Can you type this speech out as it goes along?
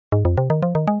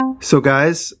So,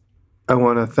 guys, I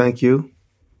want to thank you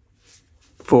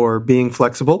for being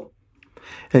flexible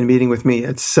and meeting with me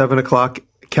at 7 o'clock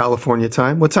California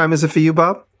time. What time is it for you,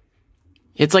 Bob?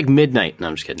 It's like midnight. No,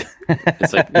 I'm just kidding.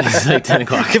 It's like 10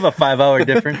 o'clock. You have a 5-hour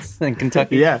difference in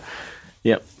Kentucky. Yeah.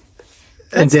 Yep.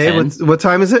 And Dave, what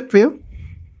time is it for you?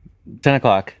 10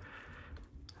 o'clock.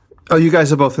 Oh, you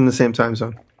guys are both in the same time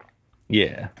zone.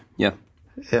 Yeah. Yeah.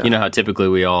 You know how typically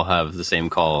we all have the same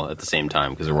call at the same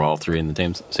time because we're all three in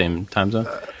the same time zone?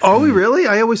 Are we really?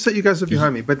 I always thought you guys were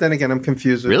behind me. But then again, I'm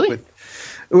confused Really?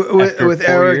 with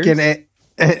Eric and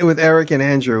with Eric and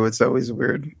Andrew. It's always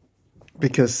weird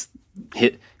because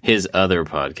his other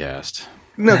podcast.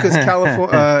 No, because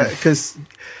California, because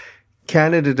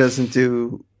Canada doesn't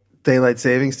do daylight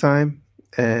savings time,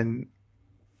 and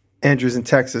Andrew's in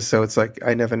Texas, so it's like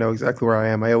I never know exactly where I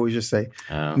am. I always just say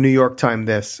New York time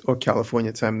this or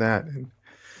California time that. And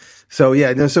so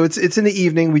so it's in the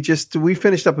evening. We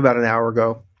finished up about an hour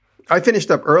ago. I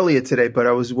finished up earlier today, but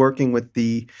I was working with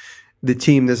the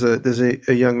team. There's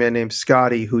a young man named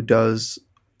Scotty who does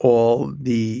all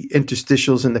the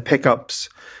interstitials and the pickups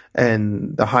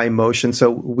and the high motion. So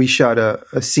we shot a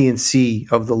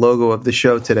CNC of the logo of the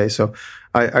show today. So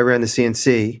I ran the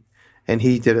CNC and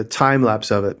he did a time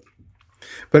lapse of it.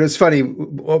 But it's funny,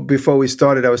 before we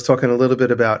started, I was talking a little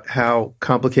bit about how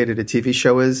complicated a TV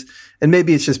show is. And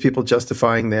maybe it's just people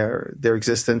justifying their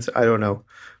existence. I don't know.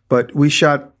 But we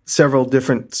shot several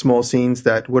different small scenes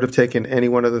that would have taken any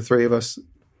one of the three of us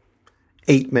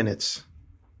 8 minutes.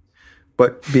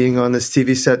 But being on this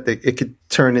TV set, it could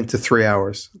turn into 3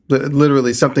 hours.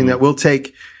 Literally something that will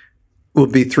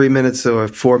be 3 minutes or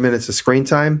 4 minutes of screen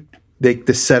time.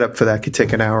 The setup for that could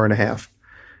take an hour and a half.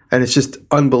 And it's just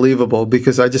unbelievable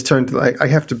because I just turned I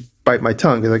have to bite my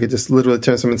tongue because I could just literally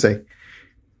turn to someone and say,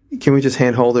 can we just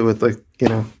hand hold it with the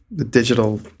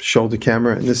digital shoulder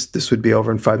camera? And this would be over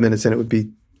in 5 minutes and it would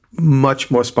be much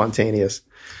more spontaneous.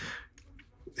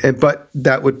 But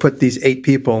that would put these 8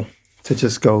 people to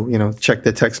just go, check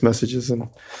their text messages. And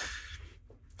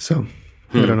so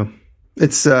I don't know.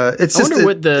 It's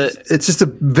just a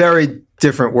very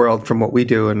different world from what we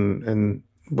do and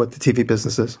what the TV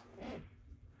business is.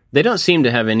 They don't seem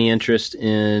to have any interest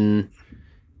in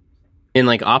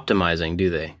like optimizing, do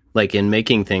they? Like in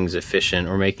making things efficient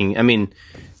or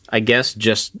I guess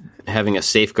just having a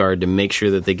safeguard to make sure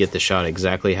that they get the shot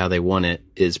exactly how they want it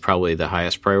is probably the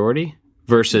highest priority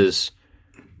versus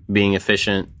being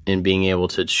efficient and being able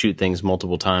to shoot things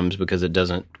multiple times because it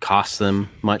doesn't cost them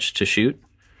much to shoot.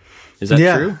 Is that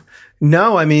true?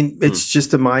 No, it's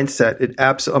just a mindset.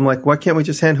 I'm like, why can't we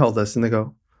just handhold this? And they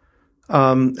go,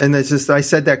 and it's just, I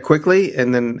said that quickly,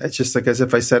 and then it's just like as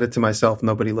if I said it to myself,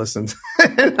 nobody listens.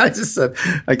 And I just said,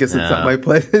 I guess it's not my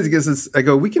place. I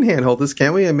go, we can handhold this,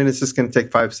 can't we? It's just going to take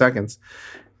 5 seconds.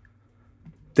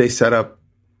 They set up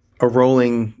a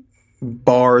rolling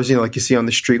bars, like you see on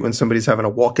the street when somebody's having a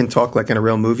walk and talk, like in a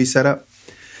real movie setup.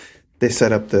 They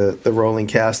set up the rolling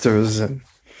casters, and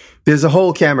there's a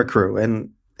whole camera crew,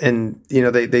 and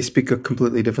they speak a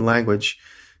completely different language,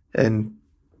 and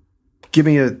give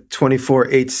me a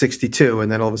 24-862, and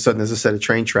then all of a sudden there's a set of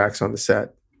train tracks on the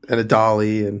set and a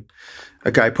dolly and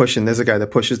a guy pushing. There's a guy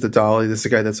that pushes the dolly. There's a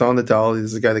guy that's on the dolly.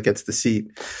 There's a guy that gets the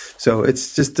seat. So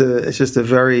it's just a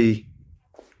very,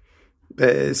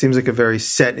 it seems like a very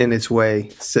set in its way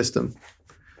system.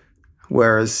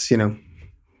 Whereas, if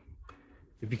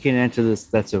you can't answer this,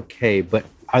 that's okay. But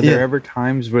are there ever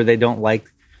times where they don't like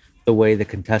the way the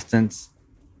contestants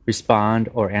respond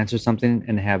or answer something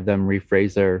and have them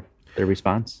rephrase their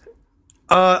response?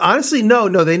 Honestly, no.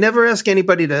 They never ask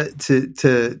anybody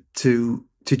to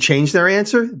change their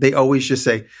answer. They always just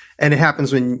say, and it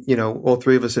happens when, all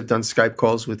three of us have done Skype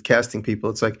calls with casting people.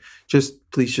 It's like,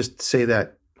 please just say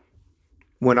that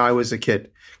when I was a kid.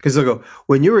 Because they'll go,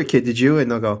 when you were a kid, did you? And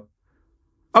they'll go,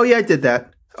 oh yeah, I did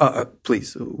that.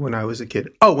 Please, when I was a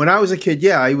kid. Oh, when I was a kid,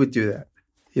 yeah, I would do that.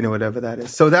 Whatever that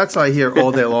is. So that's what I hear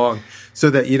all day long, so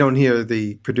that you don't hear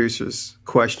the producer's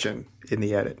question in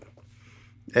the edit.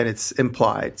 And it's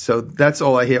implied. So that's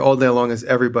all I hear all day long is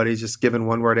everybody just giving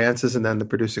one-word answers, and then the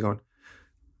producer going,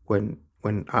 when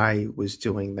I was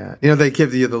doing that. They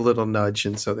give you the little nudge,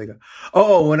 and so they go,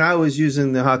 oh, when I was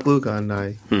using the hot glue gun,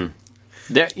 the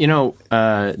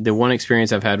one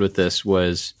experience I've had with this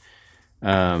was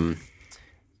when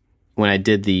I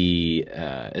did the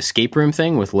escape room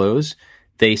thing with Lowe's.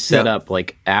 They set up,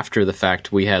 like, after the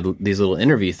fact, we had these little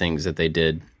interview things that they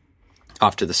did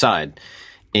off to the side.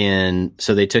 And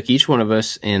so they took each one of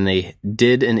us and they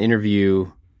did an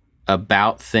interview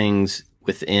about things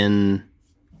within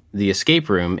the escape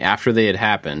room after they had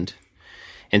happened.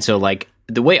 And so, like,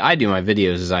 the way I do my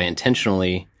videos is I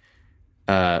intentionally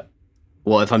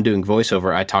well, if I'm doing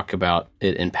voiceover, I talk about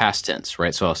it in past tense,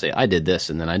 right? So I'll say, I did this,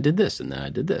 and then I did this, and then I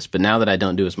did this. But now that I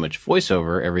don't do as much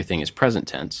voiceover, everything is present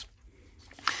tense.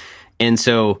 And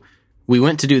so we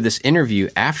went to do this interview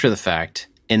after the fact,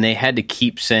 and they had to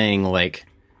keep saying, like,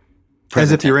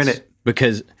 as if you're in it.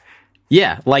 Because,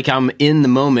 yeah, like I'm in the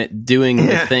moment doing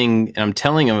the thing, and I'm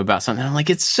telling them about something. I'm like,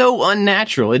 it's so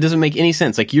unnatural. It doesn't make any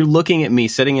sense. Like, you're looking at me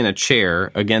sitting in a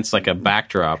chair against, like, a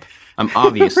backdrop. I'm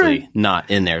obviously not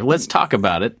in there. Let's talk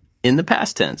about it in the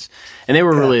past tense. And they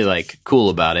were really like cool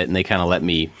about it, and they kind of let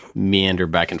me meander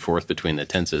back and forth between the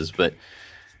tenses. But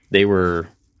they were,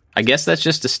 I guess that's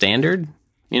just a standard,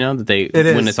 that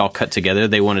when it's all cut together,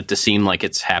 they want it to seem like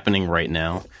it's happening right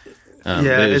now.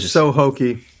 It's so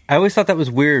hokey. I always thought that was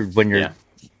weird when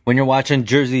you're watching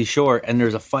Jersey Shore and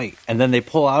there's a fight, and then they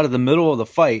pull out of the middle of the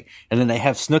fight, and then they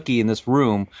have Snooki in this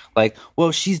room, like,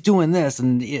 well, she's doing this,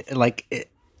 and it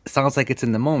sounds like it's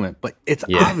in the moment, but it's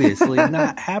obviously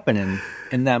not happening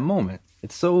in that moment.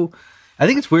 It's so, I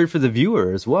think it's weird for the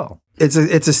viewer as well. It's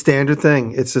a standard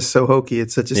thing. It's just so hokey.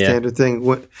 It's such a standard thing.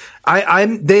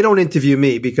 They don't interview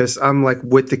me because I'm like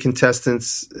with the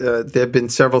contestants. There have been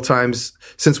several times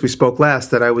since we spoke last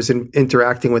that I was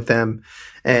interacting with them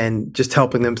and just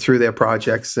helping them through their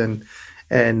projects. And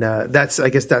I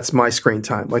guess that's my screen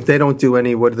time. Like, they don't do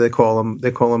any, what do they call them?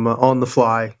 They call them on the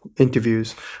fly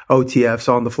interviews, OTFs,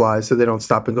 on the fly. So they don't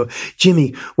stop and go,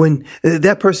 Jimmy, when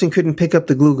that person couldn't pick up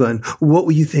the glue gun, what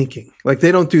were you thinking? Like,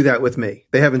 they don't do that with me.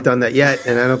 They haven't done that yet,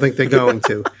 and I don't think they're going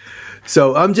to.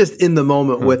 So I'm just in the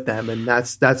moment with them, and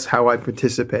that's how I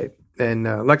participate. And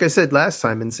like I said last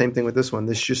time, and same thing with this one,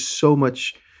 there's just so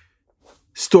much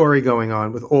story going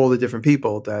on with all the different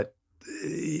people that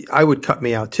I would cut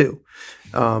me out too.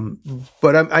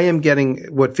 But I am getting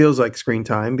what feels like screen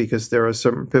time because there are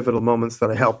some pivotal moments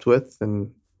that I helped with,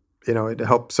 and it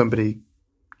helped somebody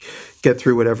get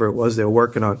through whatever it was they were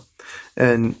working on.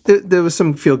 And there was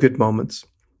some feel good moments.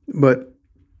 But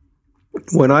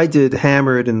when I did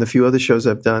Hammered and the few other shows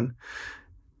I've done,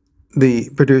 the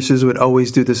producers would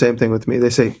always do the same thing with me. They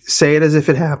say it as if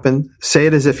it happened, say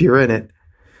it as if you're in it,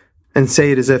 and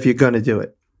say it as if you're going to do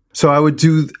it. So I would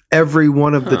do every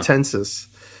one of the tenses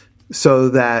so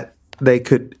that they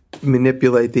could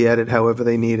manipulate the edit however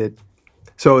they needed.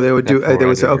 So they would they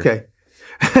would say, okay.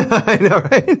 I know,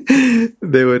 right?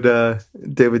 They would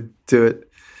do it.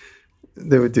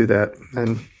 They would do that.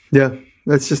 And yeah,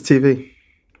 that's just TV.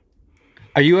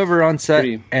 Are you ever on set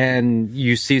and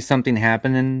you see something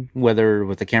happening, whether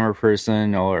with the camera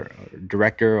person or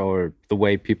director or the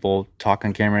way people talk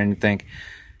on camera, and you think,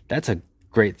 that's a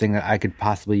great thing that I could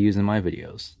possibly use in my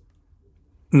videos?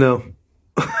 No,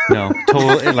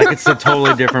 totally. Like, it's a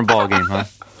totally different ballgame, huh?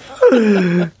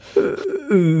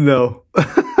 No.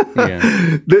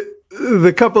 Yeah.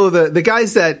 The couple of the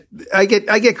guys that I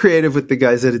get creative with, the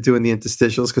guys that are doing the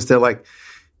interstitials, because they're like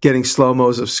getting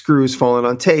slow-mos of screws falling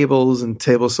on tables and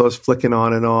table saws flicking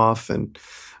on and off and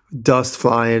dust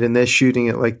flying, and they're shooting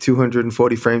at like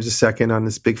 240 frames a second on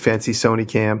this big fancy Sony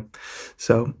cam.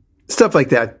 So stuff like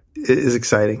that is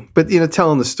exciting. But,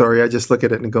 telling the story, I just look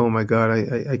at it and go, oh my God,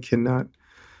 I cannot,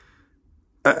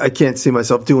 I can't see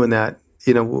myself doing that,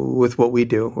 with what we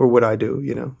do or what I do,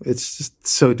 it's just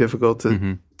so difficult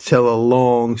to tell a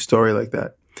long story like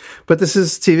that. But this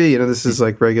is TV, this is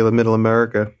like regular middle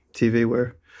America TV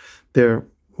where they're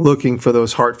looking for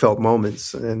those heartfelt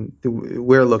moments, and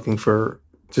we're looking for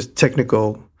just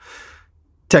technical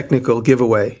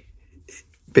giveaway,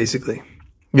 basically.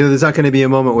 There's not going to be a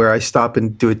moment where I stop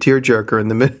and do a tearjerker in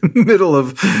the middle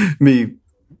of me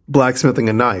blacksmithing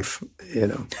a knife,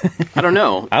 I don't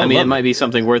know. I mean, it might be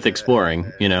something worth exploring,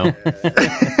 Maybe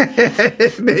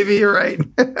you're right.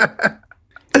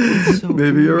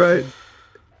 Maybe you're right.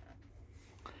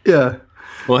 Yeah.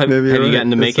 Well, have you gotten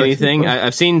to make anything?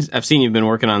 I've seen you've been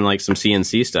working on like some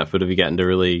CNC stuff, but have you gotten to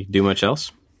really do much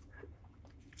else?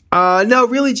 No,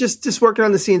 really just working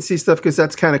on the CNC stuff because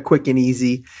that's kind of quick and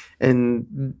easy.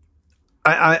 And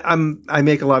I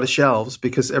make a lot of shelves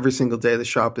because every single day the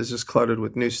shop is just cluttered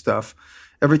with new stuff.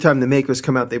 Every time the makers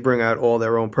come out, they bring out all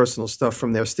their own personal stuff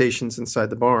from their stations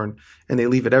inside the barn, and they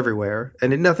leave it everywhere.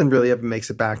 And nothing really ever makes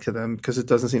it back to them because it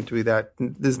doesn't seem to be that.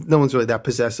 No one's really that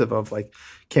possessive of like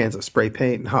cans of spray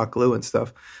paint and hot glue and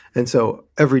stuff. And so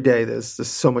every day there's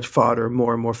just so much fodder,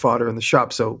 more and more fodder in the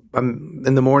shop. So in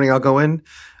the morning I'll go in,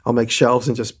 I'll make shelves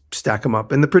and just stack them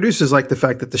up. And the producers like the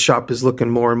fact that the shop is looking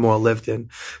more and more lived in.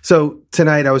 So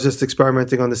tonight I was just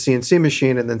experimenting on the CNC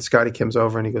machine, and then Scotty comes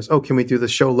over and he goes, "Oh, can we do the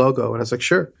show logo?" And I was like,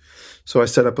 "Sure." So I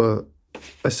set up a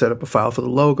file for the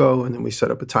logo, and then we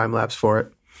set up a time lapse for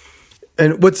it.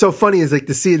 And what's so funny is like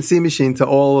the CNC machine, to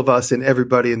all of us and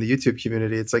everybody in the YouTube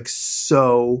community, it's like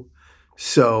so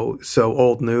so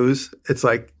old news. It's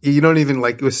like you don't even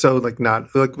like. It was so like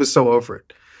not like it was so over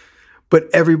it. But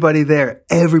everybody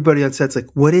on set's like,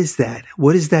 what is that?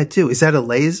 What does that do? Is that a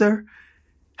laser?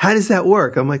 How does that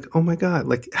work? I'm like, oh my God.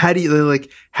 Like, how do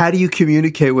you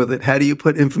communicate with it? How do you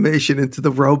put information into the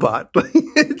robot? Like,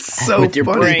 it's so with your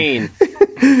funny. brain.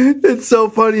 It's so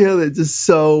funny how they're just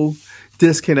so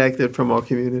disconnected from our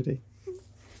community.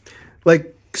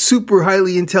 Like super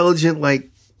highly intelligent,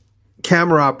 like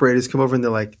camera operators come over and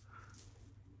they're like,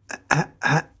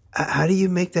 how do you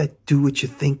make that do what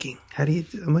you're thinking? How do you?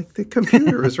 I'm like, the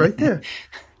computer is right there.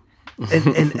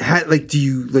 And how, do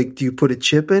you put a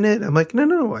chip in it? I'm like,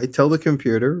 no. I tell the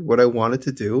computer what I want it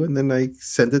to do, and then I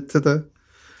send it to the.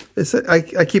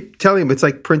 I keep telling him it's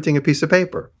like printing a piece of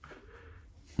paper,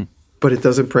 but it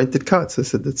doesn't print; it cuts. I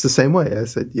said it's the same way. I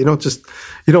said you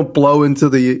don't blow into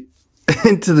the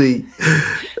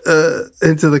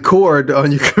cord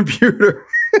on your computer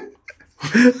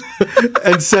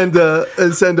and send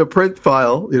a print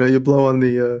file. You blow on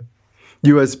the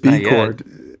USB cord.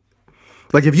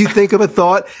 Like if you think of a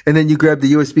thought and then you grab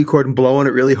the USB cord and blow on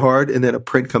it really hard, and then a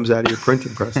print comes out of your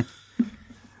printing press,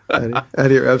 out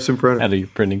of your Epson printer, out of your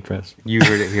printing press. You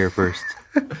heard it here first.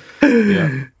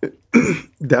 Yeah,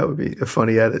 that would be a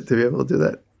funny edit to be able to do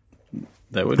that.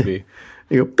 That would be.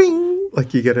 You go bing,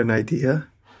 like you get an idea,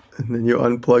 and then you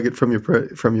unplug it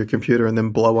from your computer and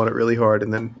then blow on it really hard,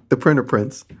 and then the printer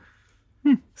prints.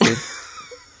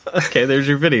 Okay, there's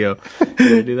your video. You're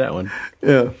gonna do that one.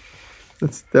 Yeah.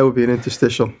 That would be an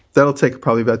interstitial. That'll take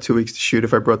probably about 2 weeks to shoot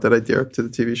if I brought that idea up to the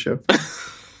TV show.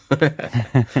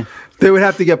 They would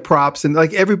have to get props, and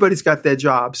like everybody's got their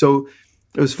job. So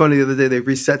it was funny the other day, they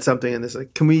reset something and it's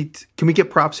like, can we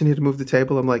get props in here to move the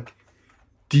table? I'm like,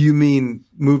 do you mean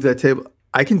move that table?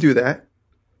 I can do that.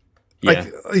 Yeah.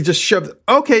 Like you just shoved,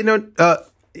 okay, no,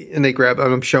 and they grab,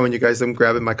 I'm showing you guys them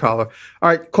grabbing my collar. All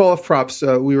right, call off props.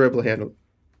 We were able to handle it.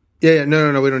 Yeah,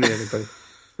 no, we don't need anybody.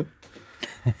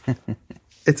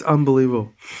 It's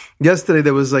unbelievable. Yesterday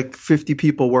there was like 50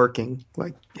 people working,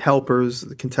 like helpers,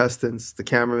 the contestants, the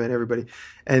cameraman, everybody,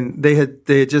 and they had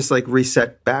just like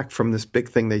reset back from this big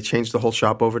thing. They changed the whole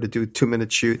shop over to do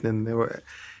 2-minute shoot, and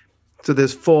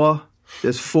there's four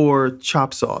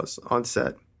chop saws on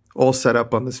set, all set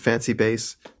up on this fancy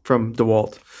base from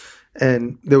DeWalt,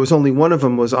 and there was only one of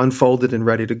them was unfolded and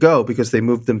ready to go because they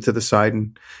moved them to the side,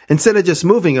 and instead of just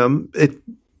moving them,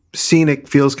 Scenic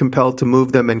feels compelled to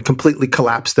move them and completely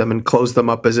collapse them and close them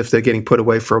up as if they're getting put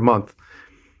away for a month,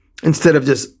 instead of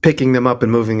just picking them up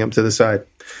and moving them to the side.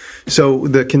 So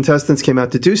the contestants came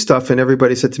out to do stuff, and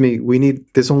everybody said to me,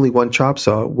 there's only one chop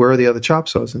saw. Where are the other chop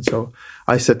saws? And so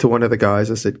I said to one of the guys,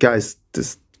 I said, guys,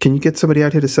 can you get somebody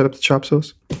out here to set up the chop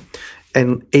saws?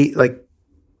 And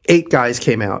eight guys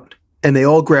came out, and they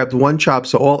all grabbed one chop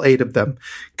saw, all 8 of them,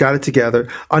 got it together,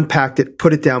 unpacked it,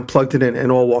 put it down, plugged it in,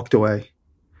 and all walked away.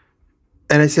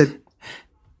 And I said,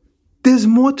 there's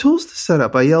more tools to set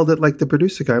up. I yelled at like the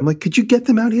producer guy. I'm like, could you get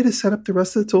them out here to set up the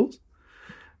rest of the tools?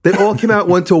 They all came out,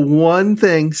 went to one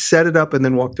thing, set it up, and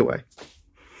then walked away.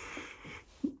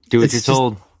 Do what you're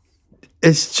told.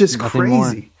 It's just Nothing crazy.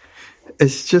 More.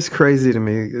 It's just crazy to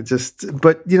me.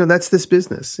 But that's this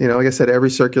business. Like I said, every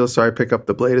circular saw I pick up,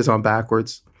 the blade is on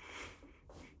backwards.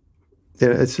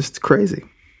 It's just crazy.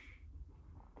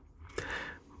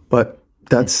 But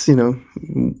that's,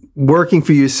 working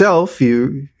for yourself,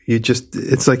 you just,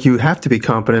 it's like you have to be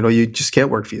competent or you just can't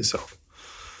work for yourself.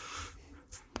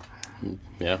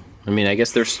 Yeah. I mean, I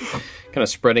guess there's kind of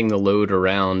spreading the load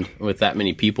around with that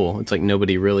many people. It's like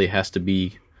nobody really has to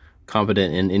be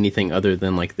competent in anything other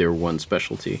than like their one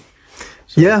specialty.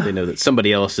 So yeah. They know that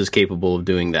somebody else is capable of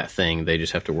doing that thing. They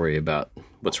just have to worry about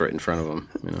what's right in front of them.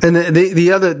 And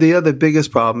the other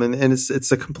biggest problem, and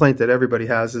it's a complaint that everybody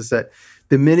has, is that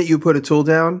the minute you put a tool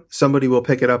down, somebody will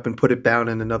pick it up and put it down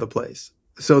in another place.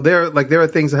 So there are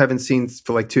things I haven't seen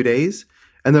for like 2 days,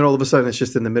 and then all of a sudden it's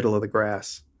just in the middle of the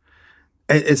grass.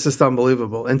 It's just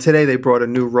unbelievable. And today they brought a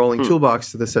new rolling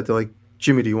toolbox to the set. They're like,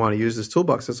 Jimmy, do you want to use this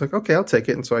toolbox? I was like, okay, I'll take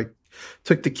it. And so I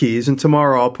took the keys, and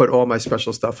tomorrow I'll put all my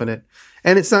special stuff in it.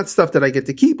 And it's not stuff that I get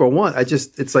to keep or want.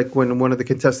 It's like when one of the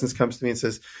contestants comes to me and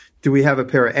says, do we have a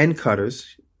pair of end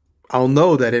cutters? I'll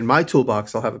know that in my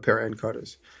toolbox I'll have a pair of end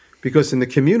cutters. Because in the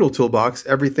communal toolbox,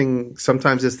 everything,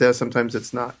 sometimes it's there, sometimes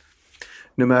it's not.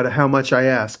 No matter how much I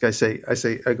ask, I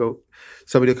go,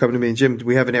 somebody will come to me and, Jim, do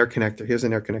we have an air connector? Here's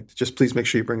an air connector. Just please make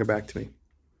sure you bring it back to me.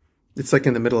 It's like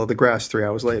in the middle of the grass 3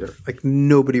 hours later. Like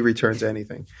nobody returns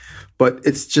anything. But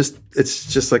it's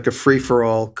just like a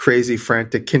free-for-all, crazy,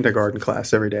 frantic kindergarten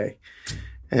class every day.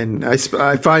 And I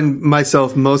find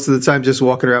myself most of the time just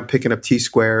walking around picking up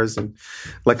T-squares and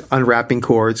like unwrapping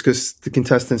cords because the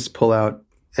contestants pull out,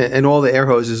 and all the air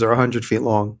hoses are 100 feet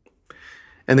long,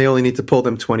 and they only need to pull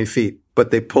them 20 feet,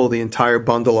 but they pull the entire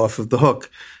bundle off of the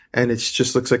hook, and it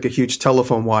just looks like a huge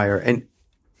telephone wire, and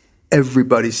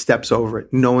everybody steps over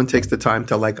it. No one takes the time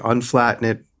to like unflatten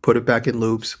it, put it back in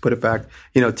loops, put it back,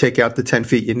 take out the 10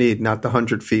 feet you need, not the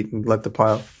 100 feet, and let the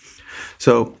pile.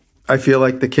 So I feel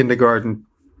like the kindergarten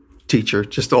teacher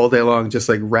just all day long, just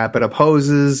like wrapping up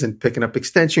hoses and picking up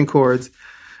extension cords.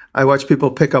 I watch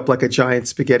people pick up like a giant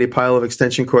spaghetti pile of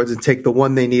extension cords and take the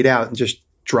one they need out and just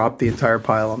drop the entire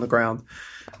pile on the ground.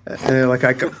 And they're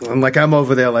like, I'm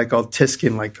over there like all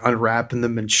tisking, like unwrapping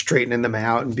them and straightening them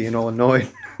out and being all annoyed.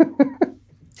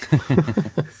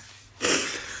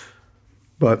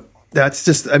 But that's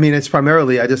just, it's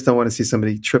primarily, I just don't want to see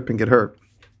somebody trip and get hurt.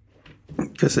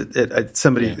 Because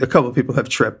a couple of people have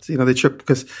tripped. They trip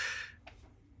because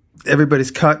everybody's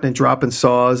cutting and dropping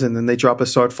saws, and then they drop a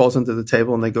saw, it falls into the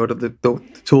table, and they go to the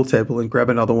tool table and grab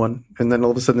another one, and then all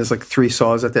of a sudden there's like 3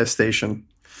 saws at their station.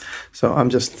 So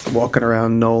I'm just walking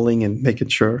around knolling and making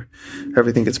sure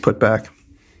everything gets put back.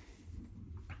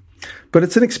 But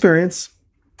it's an experience.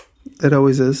 It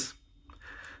always is.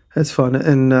 It's fun,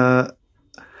 and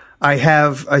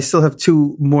I still have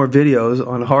 2 more videos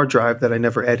on a hard drive that I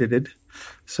never edited,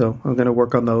 so I'm going to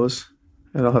work on those,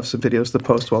 and I'll have some videos to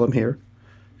post while I'm here.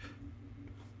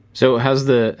 So how's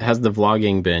the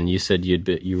vlogging been? You said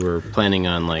you were planning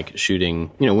on like shooting,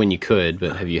 when you could,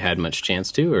 but have you had much chance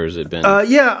to, or has it been?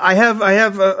 Yeah, I have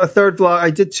a third vlog. I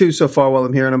did 2 so far while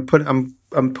I'm here, and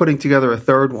I'm putting together a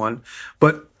third one.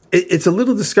 But it's a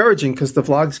little discouraging because the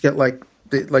vlogs get like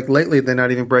lately they're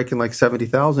not even breaking like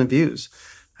 70,000 views,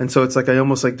 and so it's like I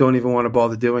almost like don't even want to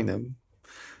bother doing them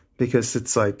because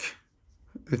it's like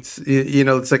it's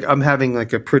like I'm having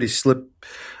like a pretty downslip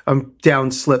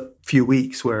few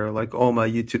weeks where like all my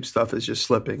YouTube stuff is just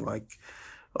slipping, like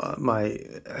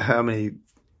how many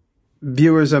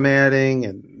viewers I'm adding,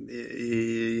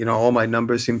 and all my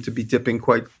numbers seem to be dipping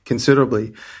quite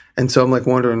considerably, and so I'm like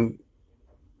wondering.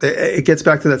 It gets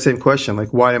back to that same question,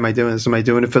 like why am I doing this? Am I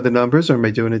doing it for the numbers, or am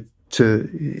I doing it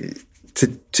to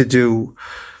do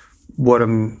what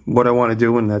I want to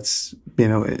do, and that's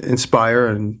inspire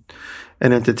and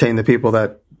entertain the people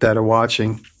that are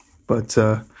watching, but.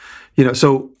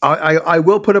 So I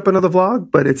will put up another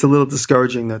vlog, but it's a little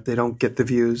discouraging that they don't get the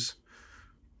views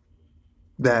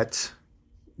that,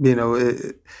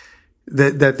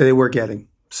 that they were getting.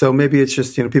 So maybe it's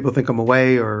just, people think I'm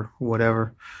away or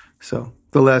whatever. So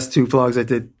the last 2 vlogs I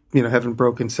did, haven't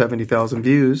broken 70,000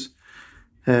 views.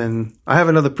 And I have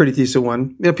another pretty decent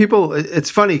one. It's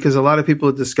funny because a lot of people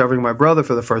are discovering my brother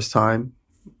for the first time.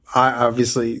 I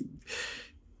obviously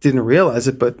didn't realize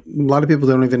it, but a lot of people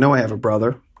don't even know I have a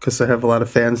brother. Because I have a lot of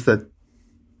fans that,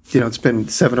 it's been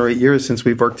 7 or 8 years since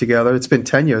we've worked together. It's been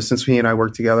 10 years since he and I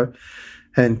worked together.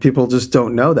 And people just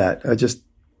don't know that.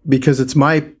 Because it's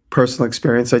my personal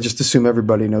experience, I just assume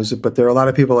everybody knows it. But there are a lot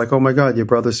of people like, oh my God, your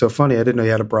brother's so funny. I didn't know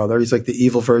you had a brother. He's like the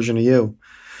evil version of you.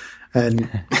 And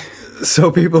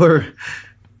so people are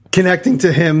connecting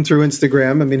to him through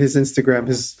Instagram. His Instagram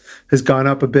has gone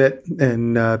up a bit,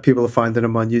 and people are finding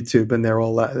him on YouTube, and they're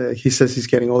all. He says he's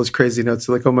getting all his crazy notes.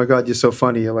 They're like, "Oh my God, you're so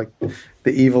funny! You're like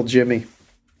the evil Jimmy."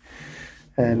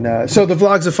 And so the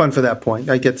vlogs are fun for that point.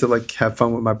 I get to like have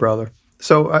fun with my brother.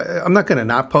 So I'm not going to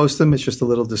not post them. It's just a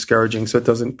little discouraging. So it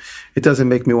doesn't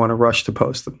make me want to rush to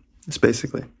post them. It's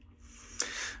basically.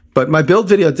 But my build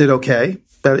video did okay.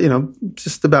 That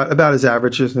just about as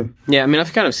average as. Yeah,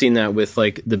 I've kind of seen that with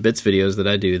like the bits videos that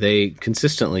I do. They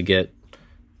consistently get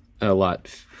a lot,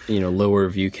 lower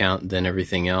view count than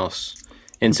everything else,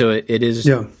 and so it is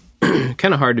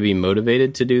kind of hard to be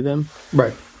motivated to do them.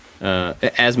 Right.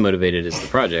 As motivated as the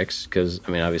projects, because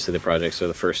obviously the projects are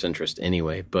the first interest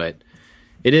anyway. But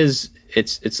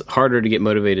it's harder to get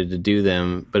motivated to do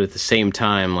them. But at the same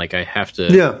time, like I have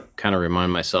to kind of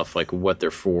remind myself like what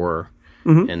they're for.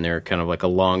 Mm-hmm. And they're kind of like a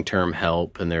long-term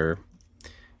help, and they're,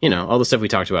 all the stuff we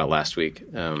talked about last week.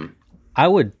 I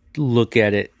would look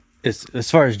at it as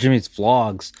far as Jimmy's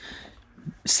vlogs.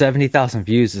 70,000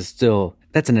 views is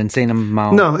that's an insane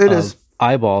amount. No, it is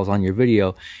eyeballs on your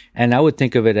video, and I would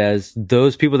think of it as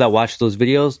those people that watch those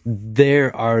videos.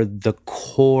 There are the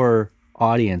core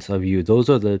audience of you. Those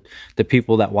are the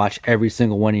people that watch every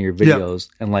single one of your videos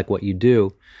and like what you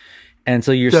do. And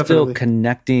so you're still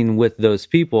connecting with those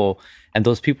people, and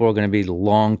those people are going to be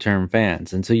long-term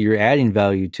fans. And so you're adding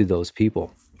value to those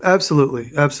people.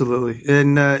 Absolutely.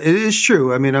 And it is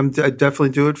true. I definitely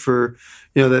do it for,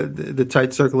 the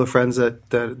tight circle of friends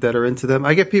that are into them.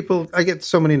 I get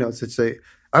so many notes that say,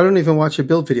 I don't even watch your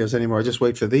build videos anymore. I just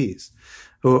wait for these,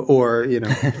 or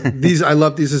these. I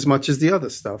love these as much as the other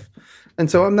stuff,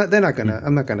 and so I'm not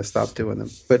gonna stop doing them.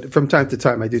 But from time to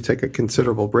time, I do take a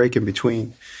considerable break in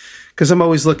between. Because I'm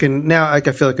always looking now, like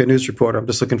I feel like a news reporter. I'm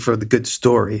just looking for the good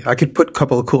story. I could put a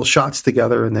couple of cool shots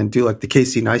together and then do like the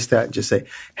Casey Neistat and just say,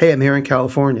 "Hey, I'm here in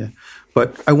California."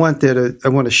 But I want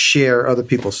to share other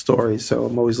people's stories. So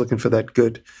I'm always looking for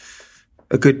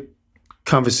a good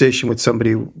conversation with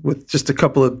somebody with just a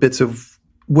couple of bits of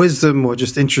wisdom or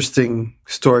just interesting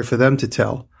story for them to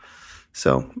tell.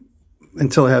 So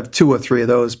until I have 2 or 3 of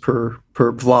those per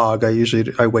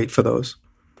vlog, I wait for those.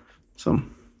 So.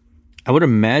 I would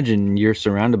imagine you're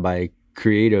surrounded by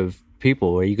creative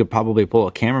people where you could probably pull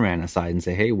a cameraman aside and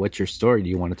say, "Hey, what's your story? Do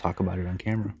you want to talk about it on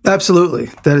camera?" Absolutely.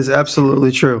 That is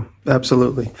absolutely true.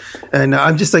 Absolutely. And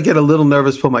I get a little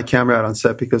nervous pull my camera out on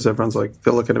set because everyone's like,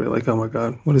 they're looking at me like, "Oh my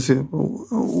God,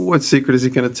 what secret is he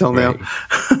going to tell now?"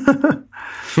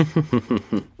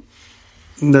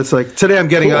 And that's like, today I'm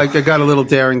getting, cool. I got a little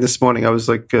daring this morning. I was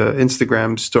like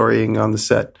Instagram storying on the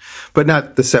set, but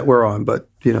not the set we're on, but,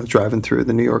 driving through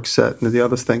the New York set and the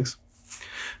other things.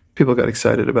 People got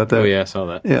excited about that. Oh, yeah, I saw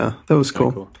that. Yeah, that was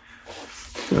cool.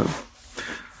 Yeah.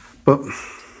 But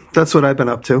that's what I've been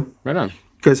up to. Right on. You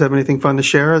guys have anything fun to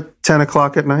share at 10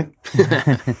 o'clock at night?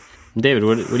 David,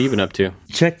 what have you been up to?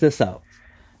 Check this out.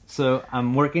 So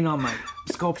I'm working on my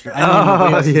sculpture. I don't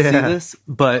know if anybody else can see this,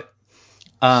 but...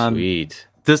 Sweet.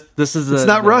 This is it's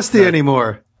not rusty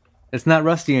anymore. It's not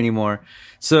rusty anymore.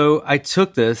 So I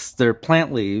took they're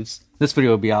plant leaves. This video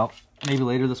will be out maybe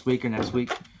later this week or next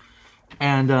week.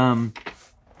 And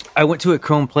I went to a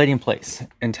chrome plating place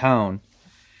in town.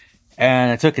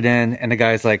 And I took it in, and the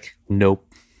guy's like, "Nope,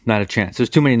 not a chance. There's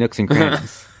too many nooks and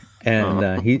crannies."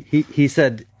 And he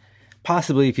said,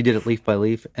 possibly if you did it leaf by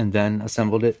leaf and then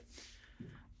assembled it.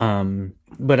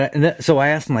 So I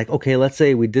asked him, like, okay, let's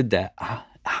say we did that.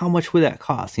 How much would that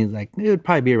cost? He's like, it would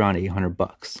probably be around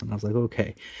 $800. And I was like,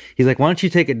 okay. He's like, why don't you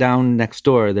take it down next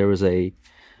door? There was a,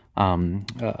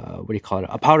 what do you call it?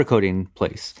 A powder coating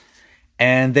place.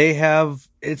 And they have,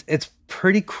 it's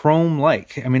pretty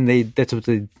chrome-like. I mean, that's what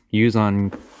they use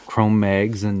on chrome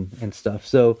mags and stuff.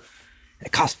 So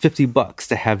it cost $50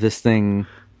 to have this thing.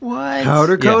 What?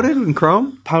 Powder coated in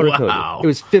chrome? Powder coated. It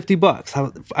was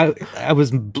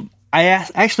 $50. I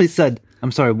actually said,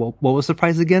 I'm sorry, what was the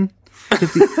price again?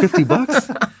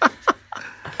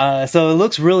 $50? So it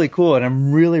looks really cool, and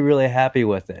I'm really, really happy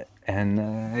with it.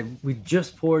 And we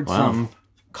just poured some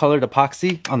colored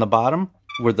epoxy on the bottom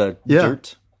where the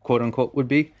dirt, quote unquote, would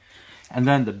be. And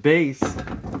then the base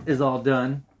is all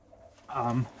done.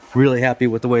 Really happy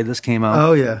with the way this came out.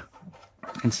 Oh, yeah.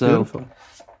 And so, beautiful.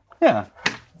 Yeah.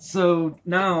 So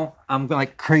now I'm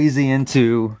like crazy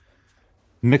into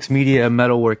mixed media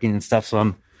metalworking and stuff. So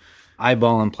I'm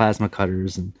eyeballing plasma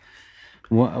cutters, and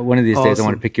one of these days I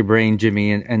want to pick your brain,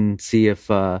 Jimmy, and see if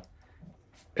a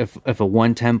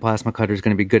 110 plasma cutter is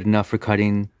going to be good enough for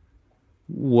cutting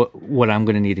what I'm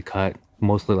going to need to cut,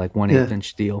 mostly like 1/8 inch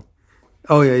steel.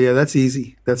 Oh yeah, that's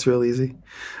easy. That's real easy.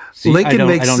 So I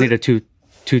don't need a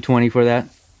 220 for that.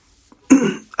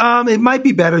 It might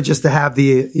be better just to have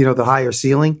the higher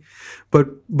ceiling, but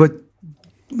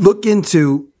look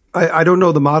into. I don't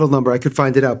know the model number. I could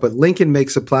find it out, but Lincoln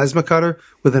makes a plasma cutter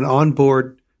with an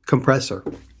onboard compressor,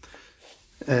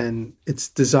 and it's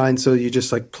designed so you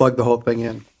just like plug the whole thing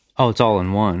in. Oh, it's all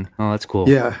in one. Oh, that's cool.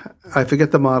 Yeah, I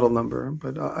forget the model number,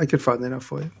 but I could find that out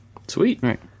for you. Sweet.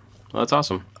 Right. Well, that's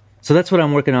awesome. So that's what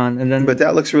I'm working on, and then. But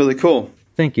that looks really cool.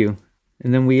 Thank you.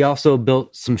 And then we also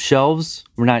built some shelves.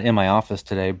 We're not in my office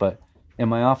today, but in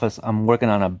my office, I'm working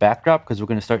on a backdrop because we're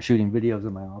going to start shooting videos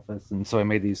in my office. And so I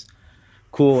made these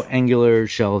cool angular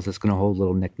shelves that's going to hold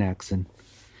little knickknacks and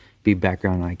be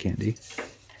background eye candy.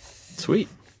 Sweet.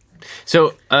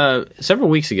 So several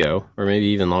weeks ago, or maybe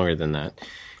even longer than that,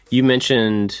 you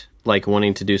mentioned like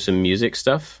wanting to do some music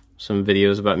stuff, some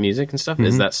videos about music and stuff. Mm-hmm.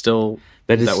 Is that still...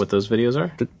 Is that what those videos are?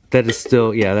 That is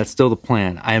still, that's still the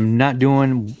plan. I'm not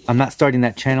starting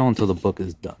that channel until the book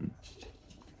is done.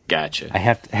 Gotcha. I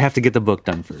have to get the book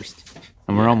done first,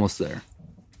 and we're almost there.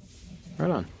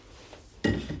 Right on.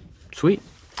 Sweet.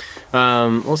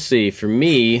 Let's see. For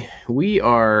me, we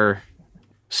are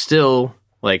still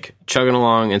like chugging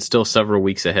along and still several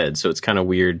weeks ahead. So it's kind of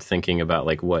weird thinking about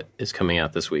like what is coming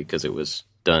out this week because it was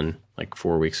done like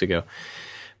 4 weeks ago.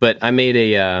 But I made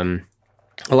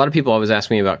a lot of people always ask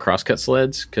me about crosscut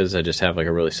sleds because I just have like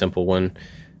a really simple one.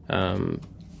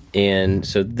 And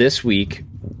so this week,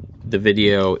 the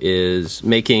video is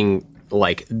making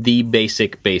like the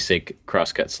basic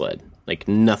crosscut sled, like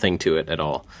nothing to it at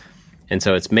all. And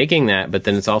so it's making that, but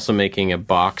then it's also making a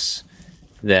box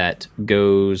that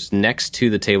goes next to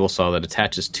the table saw that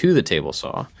attaches to the table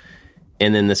saw.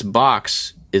 And then this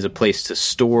box is a place to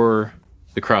store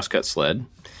the crosscut sled.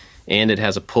 And it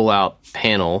has a pull-out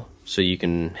panel so you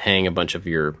can hang a bunch of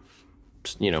your,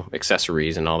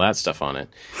 accessories and all that stuff on it.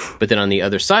 But then on the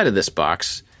other side of this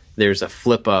box, there's a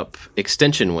flip-up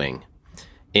extension wing.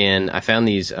 And I found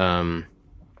these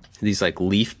like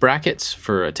leaf brackets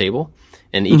for a table.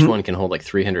 And each one can hold like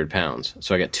 300 pounds.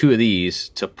 So I got 2 of these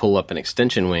to pull up an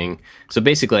extension wing. So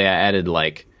basically I added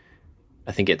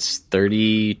I think it's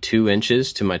 32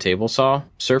 inches to my table saw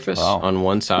surface on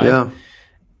one side. Yeah.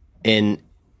 And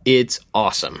it's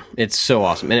awesome. It's so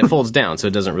awesome. And it folds down, so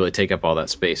it doesn't really take up all that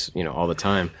space, all the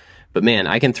time. But man,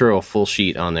 I can throw a full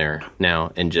sheet on there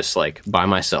now and just by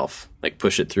myself,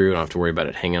 push it through. I don't have to worry about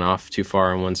it hanging off too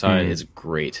far on one side. It's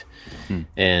great.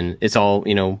 And it's all,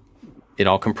 it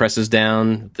all compresses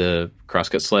down. The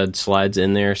crosscut sled slides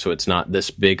in there, so it's not this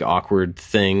big awkward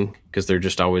thing, because they're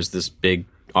just always this big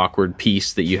awkward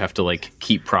piece that you have to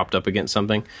keep propped up against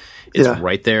something. It's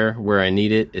right there where I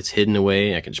need it. It's hidden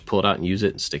away. I can just pull it out and use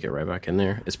it and stick it right back in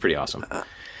there. It's pretty awesome.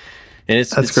 And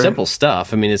it's simple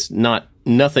stuff. I mean, it's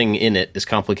nothing in it is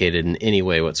complicated in any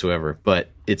way whatsoever, but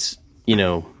it's,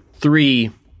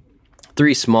 three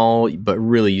small but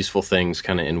really useful things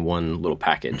kind of in one little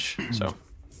package. So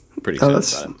pretty excited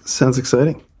about it. Sounds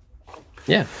exciting.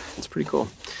 Yeah, it's pretty cool.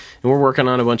 And we're working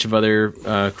on a bunch of other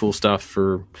cool stuff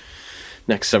for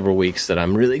next several weeks that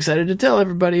I'm really excited to tell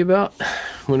everybody about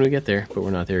when we get there, but we're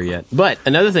not there yet. But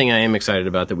another thing I am excited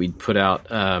about that we put out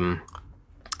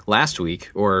last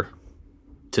week, or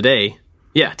today.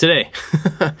 Yeah, today.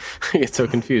 I get so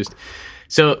confused.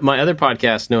 So my other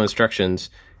podcast, No Instructions,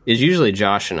 is usually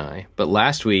Josh and I, but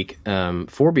last week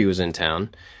Forby was in town,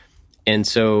 and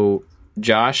so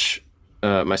Josh,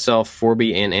 myself,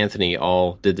 Forby, and Anthony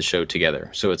all did the show together.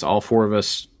 So it's all 4 of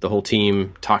us, the whole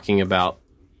team, talking about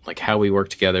how we work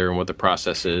together and what the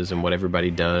process is and what everybody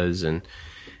does, and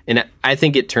I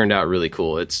think it turned out really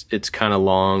cool. It's kind of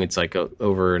long. It's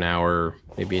over an hour,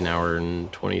 maybe an hour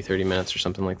and 20, 30 minutes or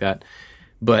something like that.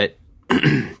 But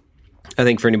I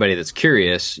think for anybody that's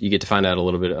curious, you get to find out a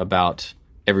little bit about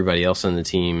everybody else on the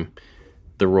team,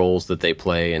 the roles that they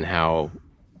play, and how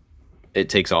it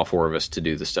takes all 4 of us to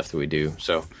do the stuff that we do.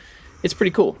 So it's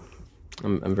pretty cool.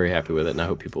 I'm very happy with it, and I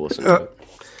hope people listen to it.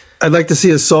 I'd like to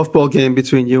see a softball game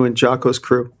between you and Jocko's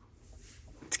crew.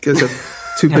 Because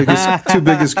two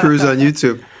biggest crews on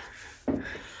YouTube.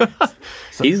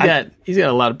 He's got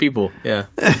a lot of people. Yeah.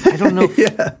 I don't know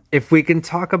if we can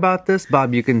talk about this.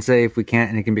 Bob, you can say if we can't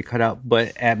and it can be cut out.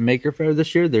 But at Maker Faire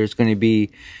this year, there's going to be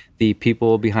the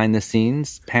people behind the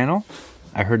scenes panel.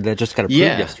 I heard that just got approved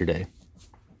yesterday.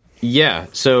 Yeah.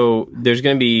 So there's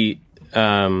going to be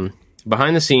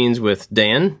behind the scenes with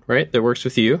Dan, right? That works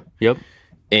with you. Yep.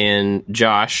 And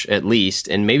Josh, at least,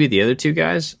 and maybe the other 2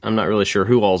 guys. I'm not really sure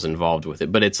who all's involved with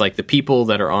it, but it's the people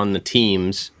that are on the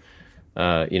teams,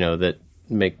 that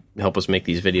help us make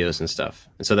these videos and stuff.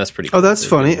 And so that's pretty cool. Oh, that's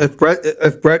funny. If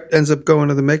Brett ends up going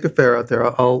to the Maker Faire out there,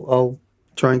 I'll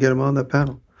try and get him on that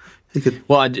panel. He could.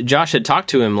 Well, Josh had talked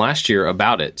to him last year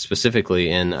about it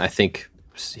specifically, and I think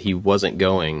he wasn't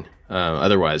going.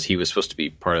 Otherwise, he was supposed to be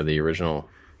part of the original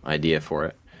idea for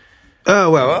it.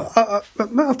 Oh, well,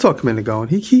 I'll talk him into going.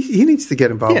 He needs to get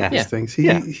involved with these things. He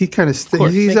kind of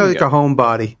he's like a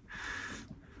homebody.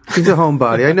 He's a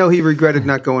homebody. I know he regretted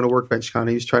not going to Workbench Con.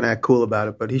 He was trying to act cool about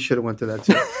it, but he should have went to that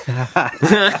too.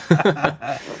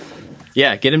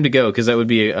 Yeah, get him to go, because that would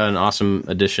be an awesome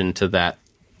addition to that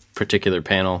particular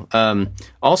panel.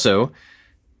 Also,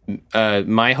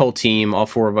 my whole team, all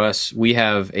 4 of us, we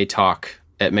have a talk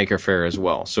at Maker Faire as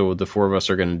well. So the 4 of us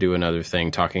are going to do another thing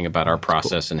talking about our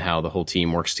process and how the whole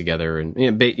team works together, and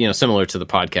similar to the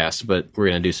podcast, but we're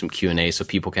going to do some Q&A so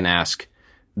people can ask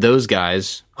those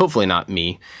guys, hopefully not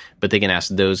me, but they can ask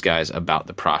those guys about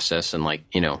the process and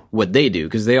what they do,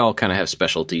 because they all kind of have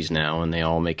specialties now, and they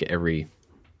all make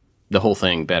the whole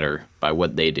thing better by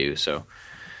what they do. So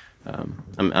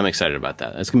I'm excited about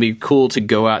that. It's going to be cool to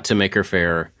go out to Maker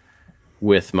Faire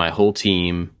with my whole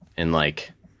team and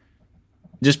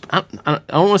just I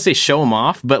don't want to say show them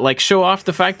off, but show off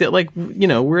the fact that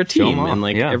we're a team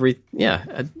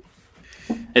and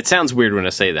it sounds weird when I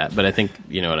say that, but I think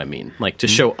you know what I mean. To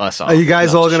show us off. Are you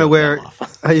guys all going to wear?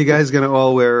 Are you guys going to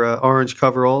all wear orange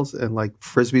coveralls and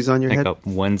frisbees on your head? A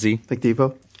onesie, like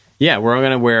Devo. Yeah, we're all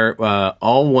going to wear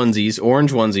all onesies,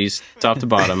 orange onesies, top to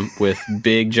bottom, with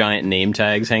big giant name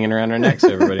tags hanging around our necks, so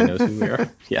everybody knows who we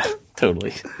are. Yeah,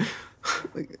 totally.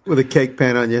 With a cake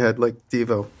pan on your head, like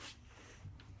Devo.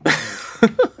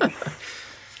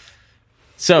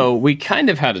 So we kind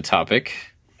of had a topic,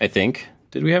 I think.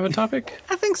 Did we have a topic?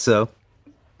 I think so.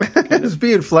 It's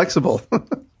being flexible.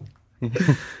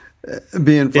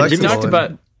 Being flexible. Jimmy talked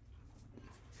about.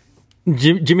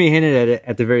 Jimmy hinted at it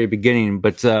at the very beginning,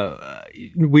 but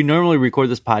we normally record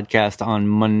this podcast on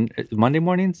Monday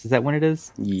mornings. Is that when it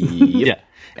is? Yep. Yeah,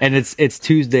 and it's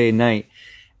Tuesday night.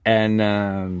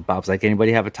 And Bob's like,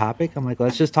 anybody have a topic? I'm like,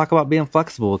 let's just talk about being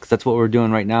flexible, because that's what we're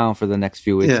doing right now for the next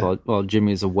few weeks while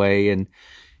Jimmy's away, and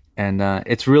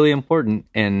it's really important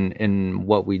in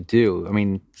what we do. I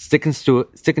mean, sticking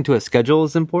to a schedule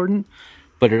is important,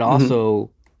 but it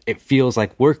also it feels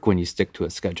like work when you stick to a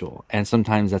schedule, and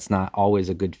sometimes that's not always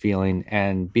a good feeling.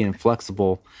 And being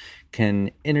flexible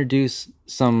can introduce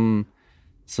some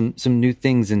new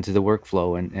things into the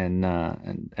workflow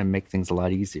and make things a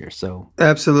lot easier. So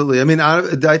absolutely. I mean,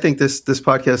 I think this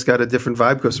podcast got a different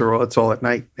vibe because it's all at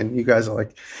night, and you guys are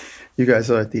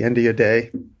at the end of your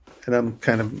day, and I'm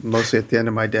kind of mostly at the end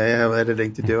of my day. I have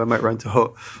editing to do. I might run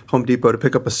to Home Depot to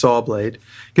pick up a saw blade,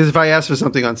 because if I ask for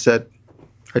something on set,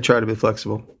 I try to be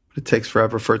flexible. It takes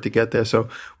forever for it to get there. So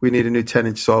we need a new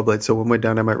 10-inch saw blade. So when we're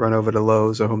done, I might run over to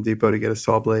Lowe's or Home Depot to get a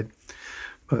saw blade.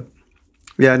 But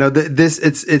yeah, no,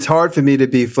 it's hard for me to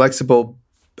be flexible.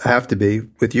 I have to be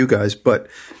with you guys,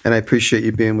 and I appreciate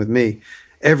you being with me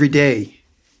every day.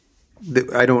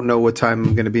 I don't know what time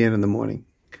I'm going to be in the morning.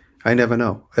 I never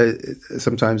know.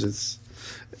 Sometimes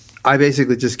I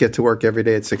basically just get to work every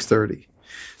day at 6:30.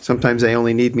 Sometimes they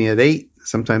only need me at 8.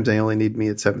 Sometimes they only need me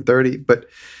at 7:30. But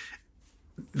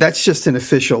that's just an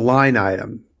official line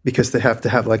item, because they have to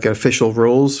have like official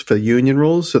rules for union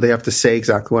rules. So they have to say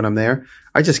exactly when I'm there.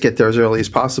 I just get there as early as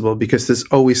possible, because there's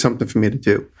always something for me to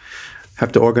do. I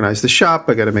have to organize the shop.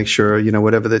 I got to make sure,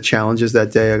 whatever the challenge is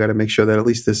that day, I got to make sure that at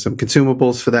least there's some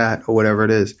consumables for that or whatever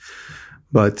it is.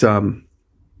 But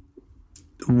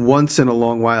once in a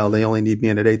long while, they only need me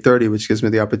in at 8:30, which gives me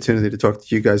the opportunity to talk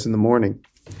to you guys in the morning.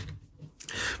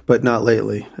 But not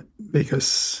lately,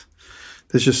 because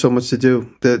there's just so much to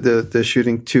do. They're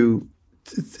shooting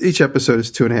each episode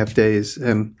is 2.5 days,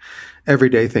 and every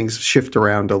day things shift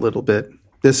around a little bit.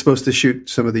 They're supposed to shoot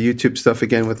some of the YouTube stuff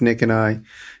again with Nick and I,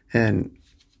 and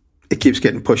it keeps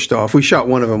getting pushed off. We shot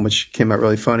one of them, which came out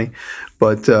really funny,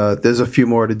 but there's a few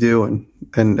more to do,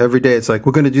 and every day it's like,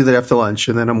 we're going to do that after lunch,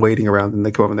 and then I'm waiting around, and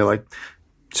they come over and they're like,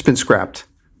 it's been scrapped.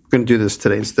 We're going to do this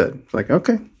today instead. It's like,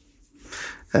 okay.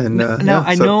 And now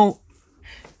I know.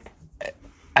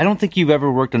 I don't think you've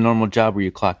ever worked a normal job where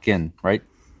you clock in, right?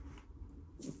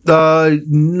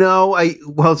 No.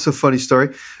 Well, it's a funny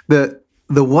story. The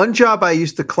one job I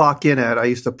used to clock in at, I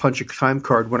used to punch a time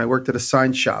card when I worked at a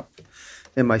sign shop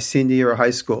in my senior year of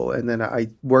high school. And then I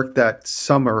worked that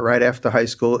summer right after high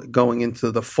school, going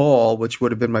into the fall, which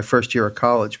would have been my first year of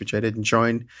college, which I didn't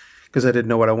join because I didn't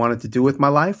know what I wanted to do with my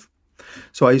life.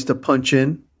 So I used to punch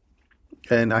in,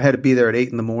 and I had to be there at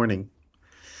 8 a.m.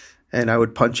 And I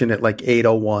would punch in at like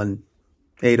 8:01,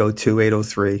 8:02,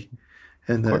 8:03.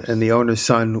 And the owner's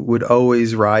son would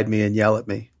always ride me and yell at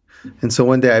me. And so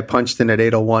one day I punched in at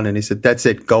 8:01, and he said, "That's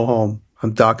it, go home.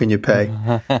 I'm docking your pay."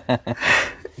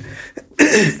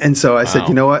 And so I said,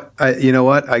 you know what?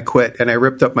 I quit. And I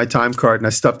ripped up my time card and I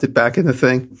stuffed it back in the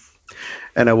thing.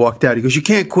 And I walked out. He goes, "You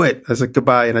can't quit." I was like,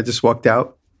 "Goodbye." And I just walked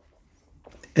out.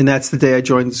 And that's the day I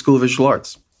joined the School of Visual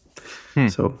Arts.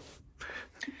 So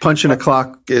punching a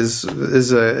clock is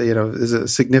a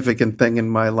significant thing in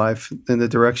my life, in the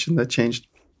direction that changed.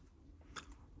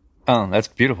 Oh, that's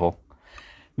beautiful.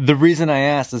 The reason I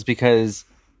asked is because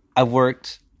I've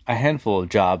worked a handful of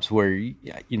jobs where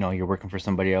you're working for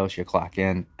somebody else, you clock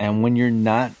in, and when you're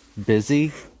not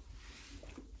busy,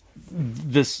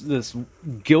 this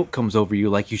guilt comes over you,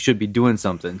 like you should be doing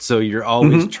something. So you're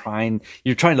always trying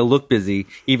to look busy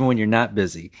even when you're not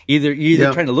busy. You're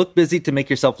either trying to look busy to make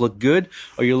yourself look good,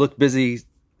 or you look busy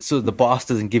so the boss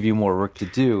doesn't give you more work to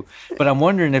do. But I'm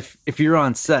wondering if you're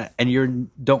on set and you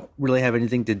don't really have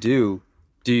anything to do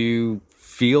you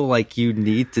feel like you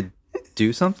need to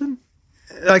do something?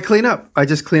 I clean up. I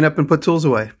just clean up and put tools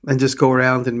away, and just go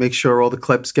around and make sure all the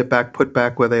clips get put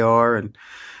back where they are, and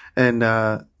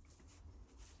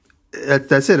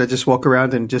that's it. I just walk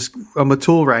around and I'm a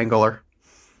tool wrangler.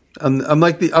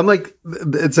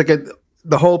 It's like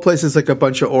the whole place is like a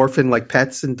bunch of orphan like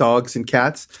pets and dogs and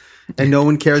cats, and no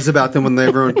one cares about them when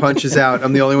everyone punches out.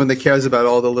 I'm the only one that cares about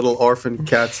all the little orphan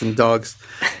cats and dogs.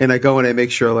 And I go and I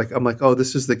make sure, I'm like, oh,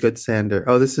 this is the good sander.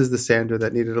 Oh, this is the sander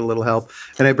that needed a little help.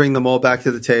 And I bring them all back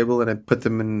to the table and I put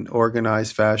them in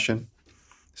organized fashion.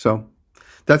 So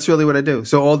that's really what I do.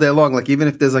 So all day long, like even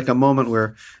if there's like a moment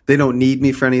where they don't need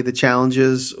me for any of the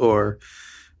challenges, or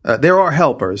There are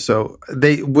helpers. So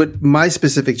what my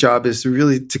specific job is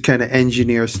really to kind of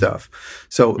engineer stuff.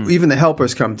 So even the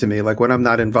helpers come to me, like when I'm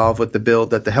not involved with the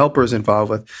build that the helper is involved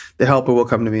with, the helper will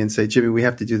come to me and say, Jimmy, we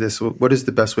have to do this. What is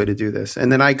the best way to do this?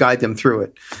 And then I guide them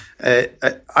through it.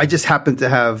 I just happen to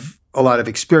have a lot of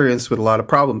experience with a lot of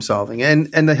problem solving, and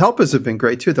the helpers have been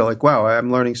great too. They're like, wow,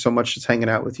 I'm learning so much just hanging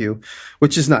out with you,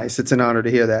 which is nice. It's an honor to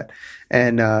hear that.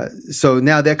 And so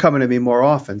now they're coming to me more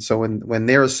often. So when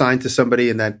they're assigned to somebody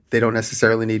and that they don't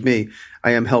necessarily need me,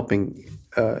 I am helping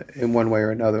in one way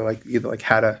or another, like either like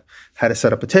how to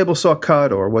set up a table saw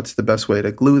cut, or what's the best way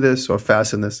to glue this or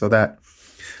fasten this or that.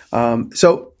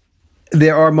 So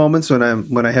there are moments when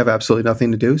I have absolutely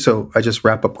nothing to do. So I just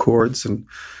wrap up cords and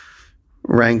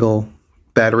wrangle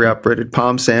battery operated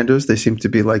palm sanders. They seem to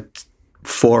be like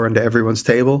 4 into everyone's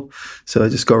table. So I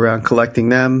just go around collecting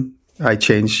them. I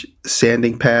change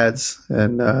sanding pads,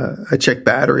 and I check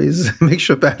batteries, make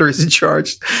sure batteries are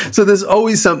charged. So there's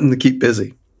always something to keep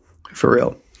busy, for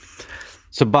real.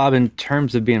 So Bob, in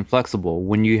terms of being flexible,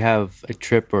 when you have a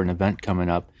trip or an event coming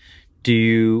up, do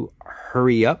you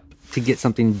hurry up to get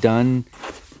something done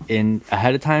in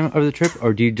ahead of time of the trip,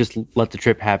 or do you just let the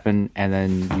trip happen and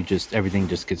then everything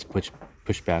just gets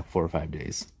pushed back 4 or 5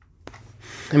 days?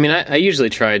 I mean, I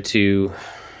usually try to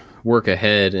work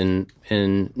ahead and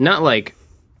not like,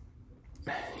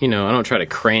 I don't try to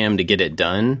cram to get it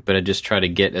done, but I just try to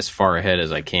get as far ahead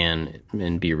as I can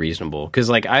and be reasonable. Because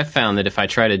like I've found that if I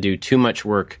try to do too much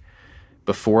work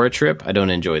before a trip, I don't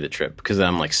enjoy the trip because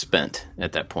I'm like spent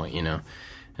at that point, And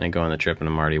I go on the trip and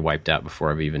I'm already wiped out before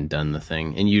I've even done the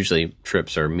thing. And usually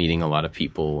trips are meeting a lot of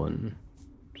people and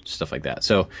stuff like that.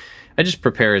 So I just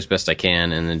prepare as best I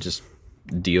can and then just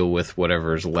deal with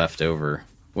whatever's left over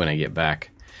when I get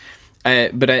back.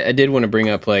 But I did want to bring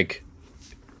up like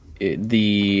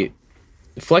the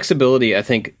flexibility. I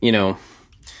think, I'm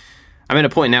at a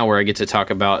point now where I get to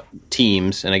talk about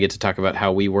teams and I get to talk about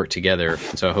how we work together.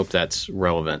 And so I hope that's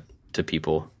relevant to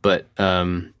people. But,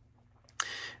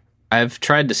 I've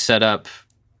tried to set up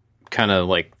kind of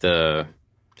like the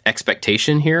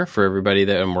expectation here for everybody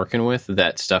that I'm working with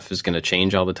that stuff is going to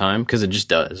change all the time, because it just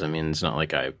does. I mean, it's not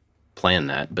like I plan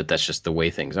that, but that's just the way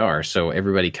things are. So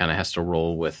everybody kind of has to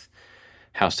roll with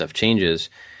how stuff changes.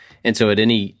 And so at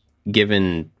any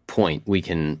given point, we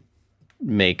can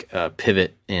make a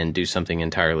pivot and do something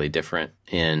entirely different.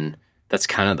 And that's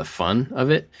kind of the fun of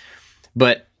it.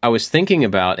 But I was thinking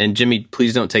about, and Jimmy,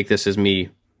 please don't take this as me,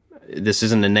 this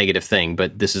isn't a negative thing,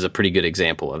 but this is a pretty good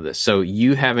example of this. So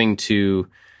you having to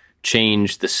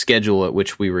change the schedule at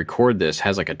which we record this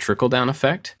has like a trickle down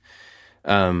effect.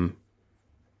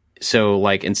 So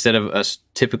like instead of us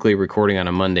typically recording on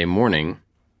a Monday morning,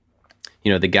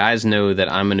 the guys know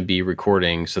that I'm going to be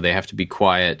recording, so they have to be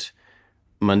quiet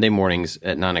Monday mornings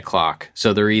at 9:00.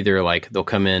 So they're either like, they'll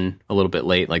come in a little bit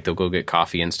late, like they'll go get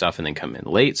coffee and stuff and then come in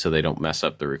late so they don't mess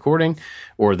up the recording,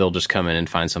 or they'll just come in and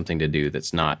find something to do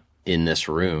that's not in this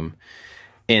room.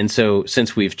 And so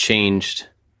since we've changed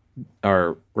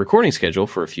our recording schedule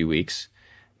for a few weeks,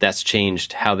 that's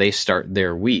changed how they start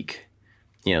their week.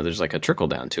 There's like a trickle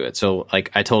down to it. So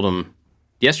like I told them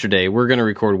yesterday, we're going to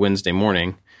record Wednesday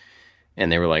morning.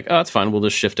 And they were like, oh, that's fine. We'll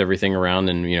just shift everything around.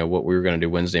 And, what we were going to do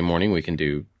Wednesday morning, we can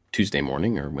do Tuesday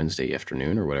morning or Wednesday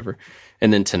afternoon or whatever.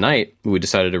 And then tonight we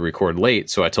decided to record late.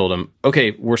 So I told them,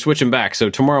 okay, we're switching back. So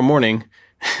tomorrow morning,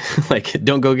 like,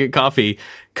 don't go get coffee,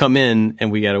 come in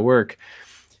and we got to work.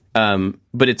 But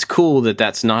it's cool that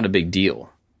that's not a big deal.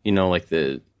 Like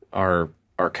our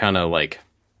kind of like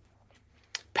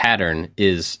pattern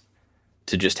is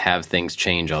to just have things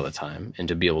change all the time and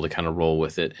to be able to kind of roll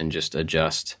with it and just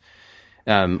adjust.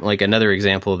 Like another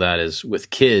example of that is with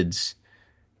kids.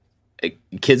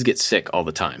 Kids get sick all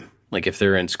the time. Like if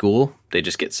they're in school, they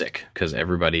just get sick because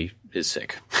everybody is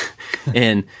sick.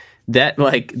 And that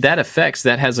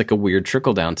has like a weird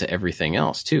trickle down to everything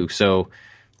else too. So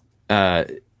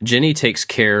Jenny takes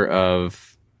care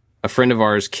of a friend of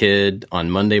ours' kid on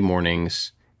Monday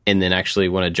mornings, and then actually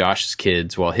one of Josh's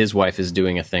kids while his wife is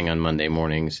doing a thing on Monday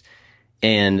mornings.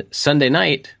 And Sunday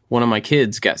night, one of my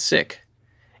kids got sick.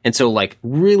 And so like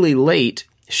really late,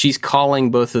 she's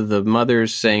calling both of the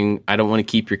mothers saying, I don't want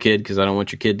to keep your kid because I don't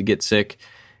want your kid to get sick.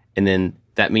 And then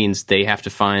that means they have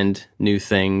to find new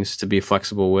things to be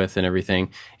flexible with and everything.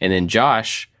 And then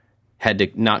Josh had to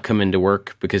not come into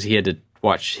work because he had to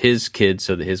watch his kid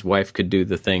so that his wife could do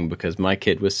the thing because my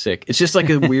kid was sick. It's just like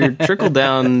a weird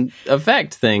trickle-down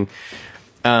effect thing.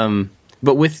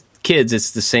 But with kids,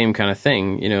 it's the same kind of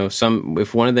thing.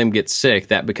 If one of them gets sick,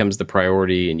 that becomes the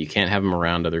priority, and you can't have them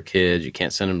around other kids. You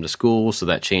can't send them to school, so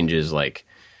that changes like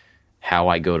how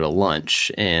I go to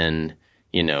lunch, and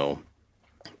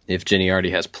if Jenny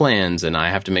already has plans and I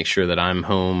have to make sure that I'm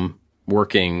home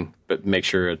working, but make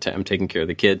sure I'm taking care of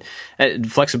the kid.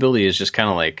 Flexibility is just kind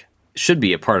of like, should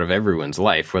be a part of everyone's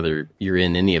life, whether you're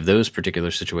in any of those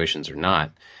particular situations or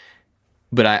not.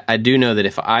 But I do know that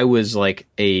if I was like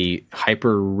a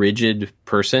hyper rigid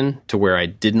person to where I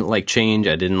didn't like change,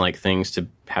 I didn't like things to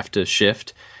have to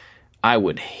shift, I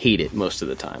would hate it most of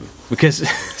the time because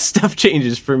stuff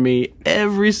changes for me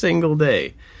every single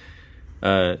day.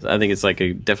 I think it's like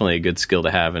definitely a good skill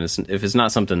to have. And if it's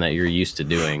not something that you're used to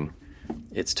doing,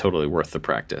 it's totally worth the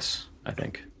practice, I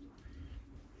think.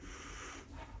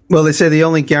 Well, they say the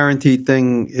only guaranteed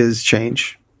thing is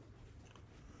change.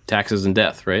 Taxes and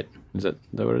death, right? Is that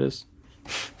what it is?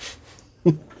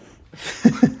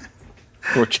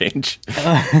 Or change.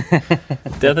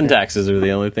 Death and taxes are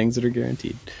the only things that are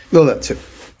guaranteed. Well, that too.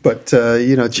 But,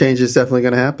 change is definitely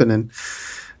going to happen. And,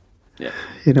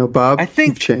 Bob, I think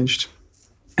you've changed.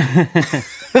 I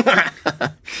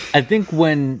think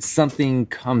when something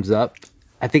comes up,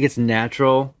 I think it's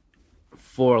natural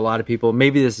for a lot of people.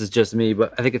 Maybe this is just me,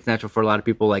 but I think it's natural for a lot of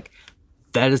people. Like,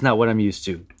 that is not what I'm used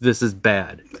to. This is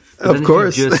bad. But of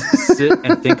course. If you just sit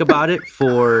and think about it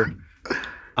for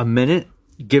a minute,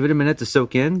 give it a minute to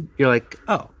soak in. You're like,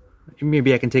 oh,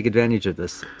 maybe I can take advantage of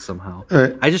this somehow.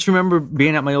 Right. I just remember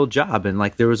being at my old job and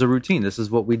like there was a routine. This is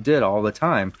what we did all the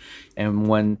time. And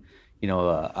when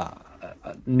a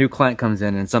new client comes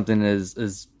in and something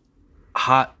is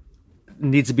hot,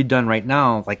 needs to be done right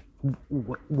now, like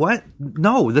what?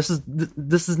 No, this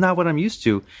is not what I'm used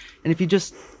to. And if you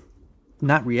just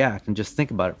not react and just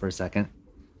think about it for a second,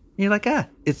 you're like, I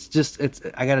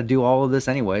got to do all of this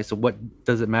anyway. So what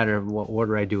does it matter what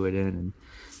order I do it in? And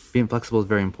being flexible is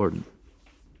very important.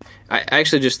 I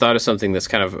actually just thought of something that's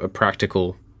kind of a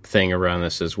practical thing around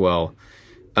this as well.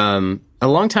 A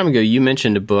long time ago, you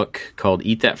mentioned a book called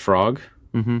Eat That Frog.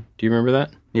 Mm-hmm. Do you remember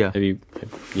that? Yeah.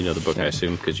 You know the book, I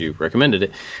assume, because you recommended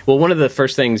it. Well, one of the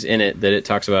first things in it that it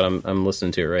talks about, I'm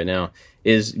listening to it right now,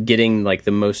 is getting like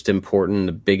the most important,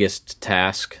 the biggest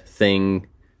task thing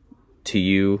to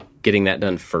you, getting that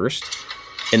done first.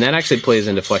 And that actually plays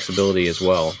into flexibility as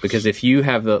well, because if you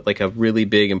have a really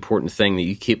big important thing that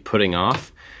you keep putting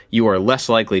off, you are less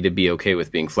likely to be okay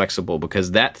with being flexible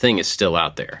because that thing is still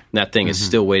out there. That thing is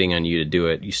still waiting on you to do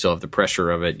it. You still have the pressure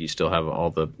of it. You still have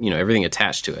all the, everything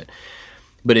attached to it.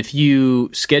 But if you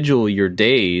schedule your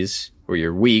days or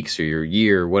your weeks or your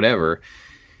year, whatever,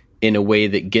 in a way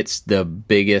that gets the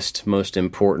biggest, most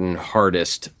important,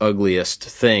 hardest, ugliest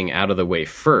thing out of the way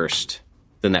first,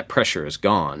 then that pressure is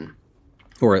gone,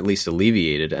 or at least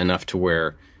alleviated enough to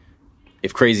where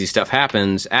if crazy stuff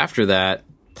happens after that,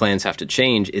 plans have to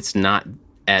change, it's not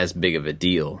as big of a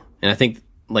deal. And I think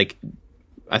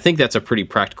that's a pretty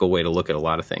practical way to look at a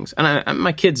lot of things. And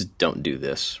my kids don't do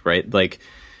this, right? Like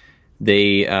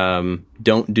they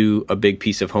don't do a big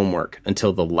piece of homework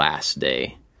until the last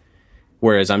day.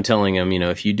 Whereas I'm telling them,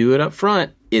 if you do it up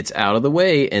front, it's out of the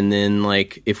way. And then,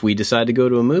 like, if we decide to go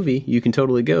to a movie, you can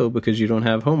totally go because you don't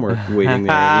have homework waiting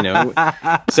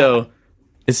there, So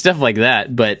it's stuff like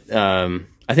that. But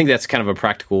I think that's kind of a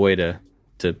practical way to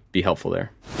be helpful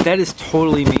there. That is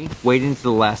totally me, waiting to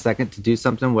the last second to do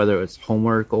something, whether it's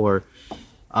homework or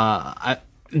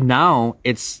now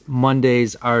it's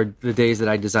Mondays are the days that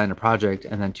I design a project,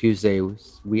 and then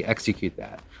Tuesdays we execute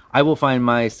that. I will find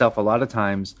myself a lot of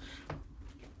times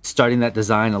starting that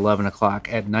design 11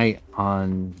 o'clock at night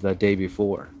on the day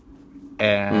before.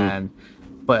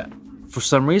 But for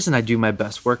some reason, I do my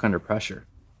best work under pressure.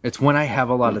 It's when I have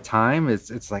a lot of time.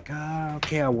 It's like,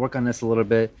 okay, I'll work on this a little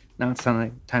bit. Now it's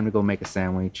time to go make a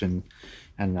sandwich, and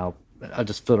I'll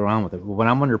just fiddle around with it. But when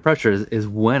I'm under pressure is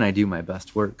when I do my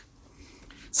best work.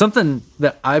 Something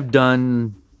that I've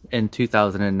done in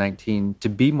 2019 to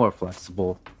be more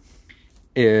flexible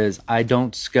is I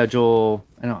don't schedule,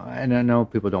 and I know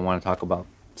people don't want to talk about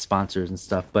sponsors and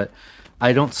stuff, but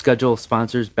I don't schedule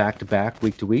sponsors back to back,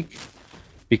 week to week,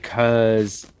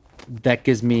 because that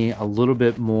gives me a little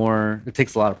bit more, it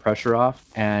takes a lot of pressure off.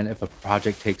 And if a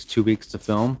project takes 2 weeks to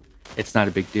film, it's not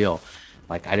a big deal.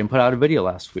 Like I didn't put out a video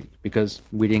last week because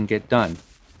we didn't get done.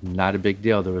 Not a big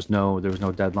deal. There was no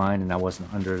deadline, and I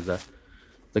wasn't under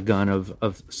the gun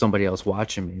of somebody else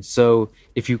watching me. So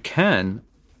if you can,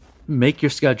 make your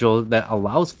schedule that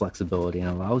allows flexibility and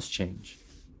allows change.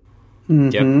 Mm-hmm.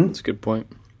 Yep, that's a good point.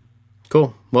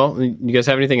 Cool. Well, you guys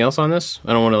have anything else on this?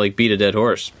 I don't want to beat a dead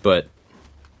horse,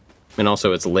 and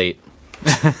also it's late.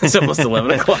 It's almost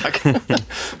 11 o'clock.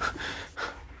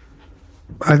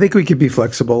 I think we could be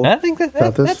flexible. I think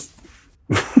about this.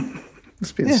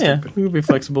 That's being stupid. We could be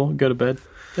flexible and go to bed.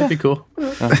 That'd be cool.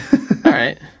 All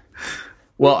right.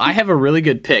 Well, I have a really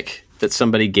good pick that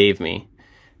somebody gave me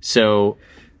So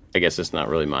I guess it's not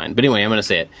really mine. But anyway, I'm going to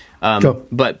say it. Go.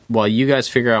 But while you guys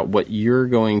figure out what you're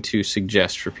going to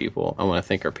suggest for people, I want to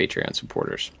thank our Patreon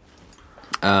supporters.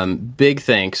 Big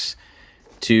thanks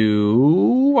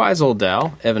to Wise Old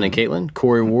Dal, Evan and Caitlin,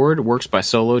 Corey Ward, Works by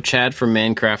Solo, Chad from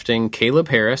Mancrafting, Caleb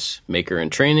Harris, Maker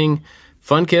and Training,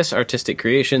 Funkiss, Artistic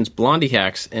Creations, Blondie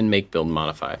Hacks, and Make Build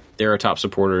Modify. They're our top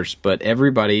supporters, but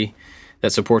everybody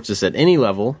that supports us at any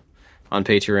level on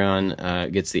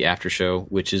Patreon gets the after show,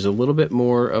 which is a little bit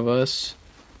more of us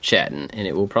chatting, and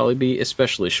it will probably be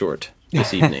especially short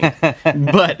this evening.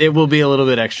 But it will be a little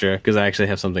bit extra because I actually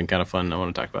have something kind of fun I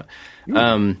want to talk about.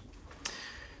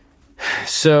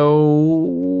 So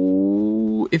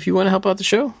if you want to help out the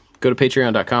show, go to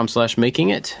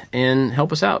patreon.com/makingit and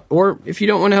help us out. Or if you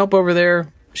don't want to help over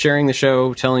there, sharing the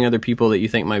show, telling other people that you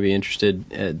think might be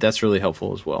interested, that's really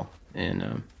helpful as well. And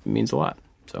it means a lot.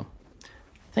 So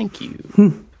thank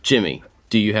you. Jimmy,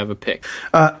 do you have a pick?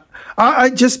 I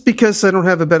just because I don't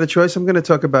have a better choice, I'm going to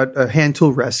talk about Hand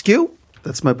Tool Rescue.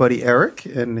 That's my buddy Eric,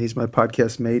 and he's my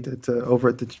podcast mate over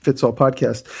at the Fits All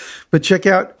Podcast. But check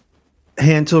out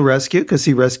Hand Tool Rescue because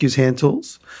he rescues hand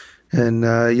tools, and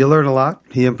you learn a lot.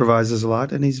 He improvises a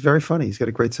lot, and he's very funny. He's got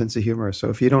a great sense of humor. So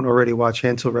if you don't already watch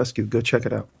Hand Tool Rescue, go check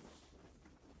it out.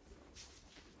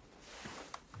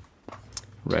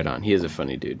 Right on. He is a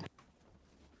funny dude.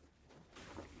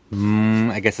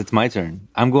 I guess it's my turn.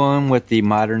 I'm going with the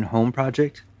Modern Home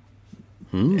Project.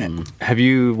 Have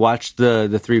you watched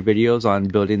the 3 videos on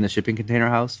building the shipping container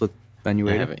house with Ben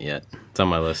Ueda? I haven't yet. It's on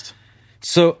my list.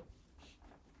 So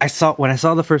when I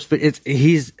saw the first video,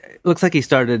 it looks like they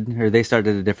started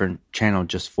a different channel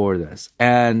just for this.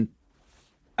 And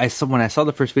when I saw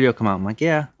the first video come out, I'm like,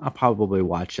 yeah, I'll probably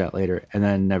watch that later. And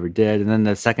then never did. And then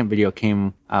the second video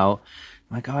came out.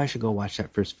 I'm like, oh, I should go watch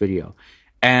that first video.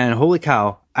 And holy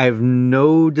cow, I have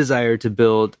no desire to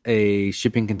build a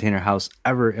shipping container house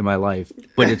ever in my life,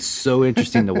 but it's so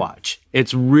interesting to watch.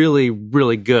 It's really,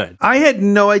 really good. I had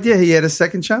no idea he had a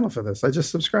second channel for this. I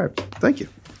just subscribed. Thank you.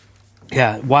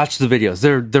 Yeah, watch the videos.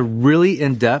 They're really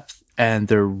in depth and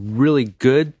they're really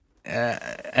good,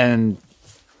 and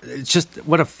it's just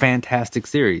what a fantastic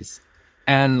series,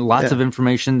 and lots of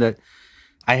information that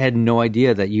I had no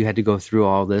idea that you had to go through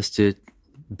all this to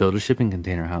build a shipping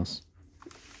container house.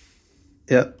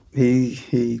 Yeah,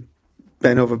 he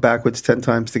bent over backwards 10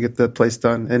 times to get the place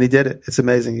done, and he did it. It's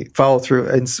amazing. He followed through,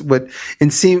 and what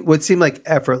seemed like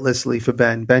effortlessly for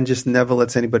Ben. Ben just never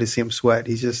lets anybody see him sweat.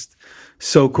 He's just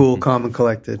so cool, calm, and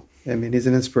collected. I mean, he's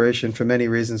an inspiration for many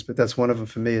reasons, but that's one of them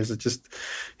for me. He's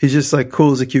just like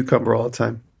cool as a cucumber all the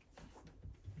time.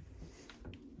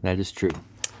 That is true.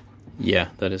 Yeah,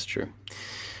 that is true.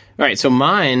 All right, so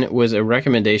mine was a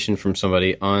recommendation from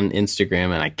somebody on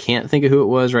Instagram, and I can't think of who it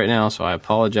was right now, so I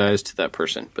apologize to that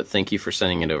person. But thank you for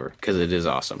sending it over, because it is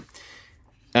awesome.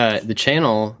 The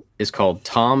channel is called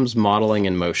Tom's Modeling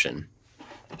in Motion.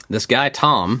 This guy,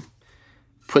 Tom,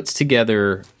 puts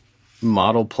together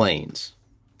model planes.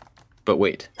 But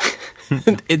wait.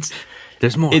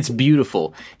 There's more. It's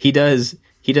beautiful. He does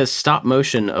stop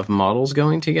motion of models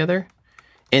going together.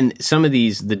 And some of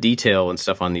the detail and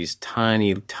stuff on these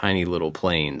tiny, tiny little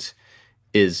planes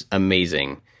is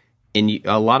amazing. And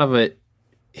a lot of it,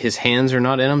 his hands are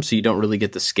not in them, so you don't really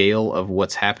get the scale of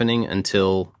what's happening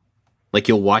until, like,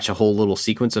 you'll watch a whole little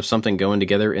sequence of something going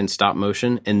together in stop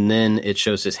motion, and then it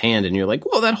shows his hand, and you're like,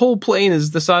 whoa, that whole plane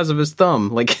is the size of his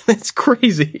thumb. Like, that's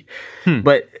crazy.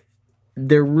 But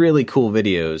they're really cool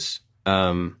videos.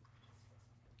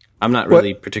 I'm not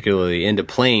really particularly into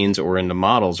planes or into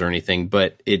models or anything,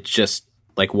 but it's just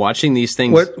like watching these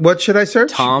things. What should I search?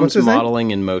 Tom's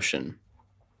Modeling in Motion.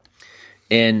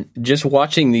 And just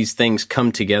watching these things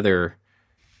come together,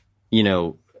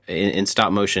 in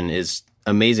stop motion is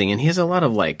amazing. And he has a lot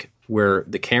of where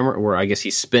I guess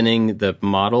he's spinning the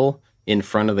model in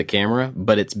front of the camera,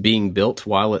 but it's being built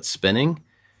while it's spinning.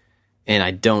 And I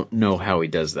don't know how he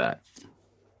does that.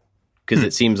 Because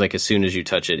it seems like as soon as you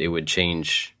touch it, it would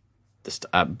change.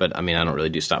 But I mean, I don't really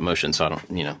do stop motion, so I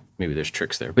don't, maybe there's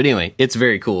tricks there. But anyway, it's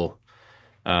very cool.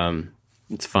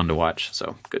 It's fun to watch,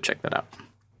 so go check that out.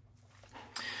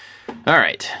 All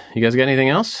right. You guys got anything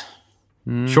else?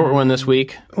 Short one this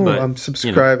week. Oh, but, I'm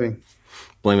subscribing.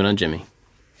 Blame it on Jimmy.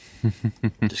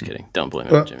 Just kidding. Don't blame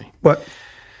it on Jimmy. What?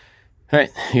 All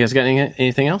right. You guys got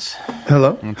anything else?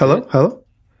 Hello?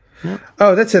 Yep.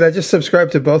 Oh, that's it. I just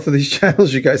subscribed to both of these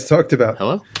channels you guys talked about.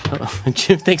 Hello.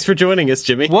 Jim, thanks for joining us,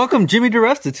 Jimmy. Welcome, Jimmy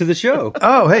DiResta, to the show.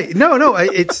 Oh, hey. No.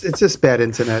 It's just bad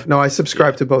internet. No, I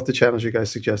subscribed to both the channels you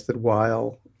guys suggested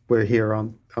while we're here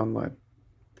online.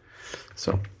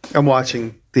 So I'm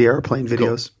watching the airplane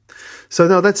videos. Cool. So,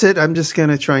 no, that's it. I'm just going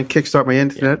to try and kickstart my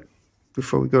internet.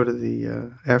 before we go to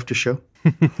the after show.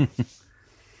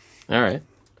 All right.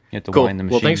 You have to Cool. wind the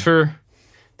Well, machine.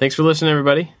 thanks for listening,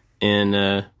 everybody,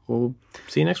 and we'll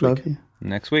see you next week. Love you.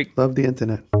 Next week. Love the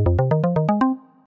internet.